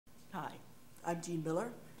I'm Jean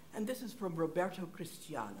Miller, and this is from Roberto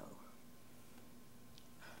Cristiano.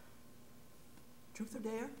 Truth or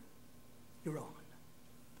dare? You're on.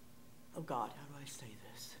 Oh God, how do I say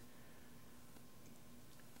this?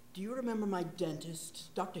 Do you remember my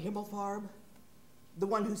dentist, Dr. Himmelfarb? The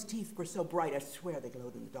one whose teeth were so bright I swear they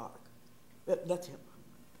glowed in the dark. That's him.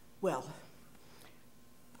 Well,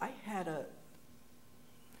 I had a...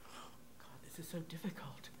 Oh God, this is so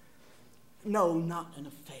difficult. No, not an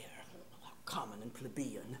affair. How common and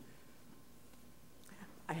plebeian.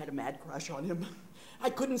 I had a mad crush on him. I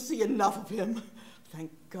couldn't see enough of him.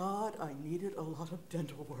 Thank God I needed a lot of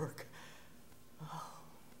dental work. Oh,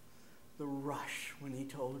 the rush when he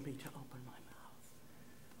told me to open my mouth,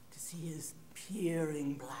 to see his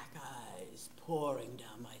peering black eyes pouring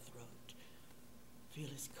down my throat, feel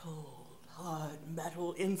his cold, hard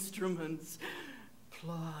metal instruments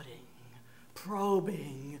plodding,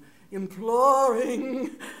 probing,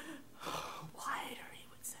 imploring. Wider, he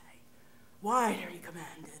would say. Wider, he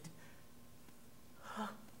commanded.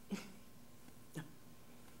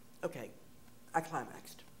 Okay, I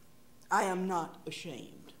climaxed. I am not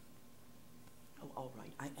ashamed. Oh, all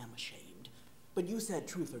right, I am ashamed. But you said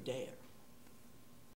truth or dare.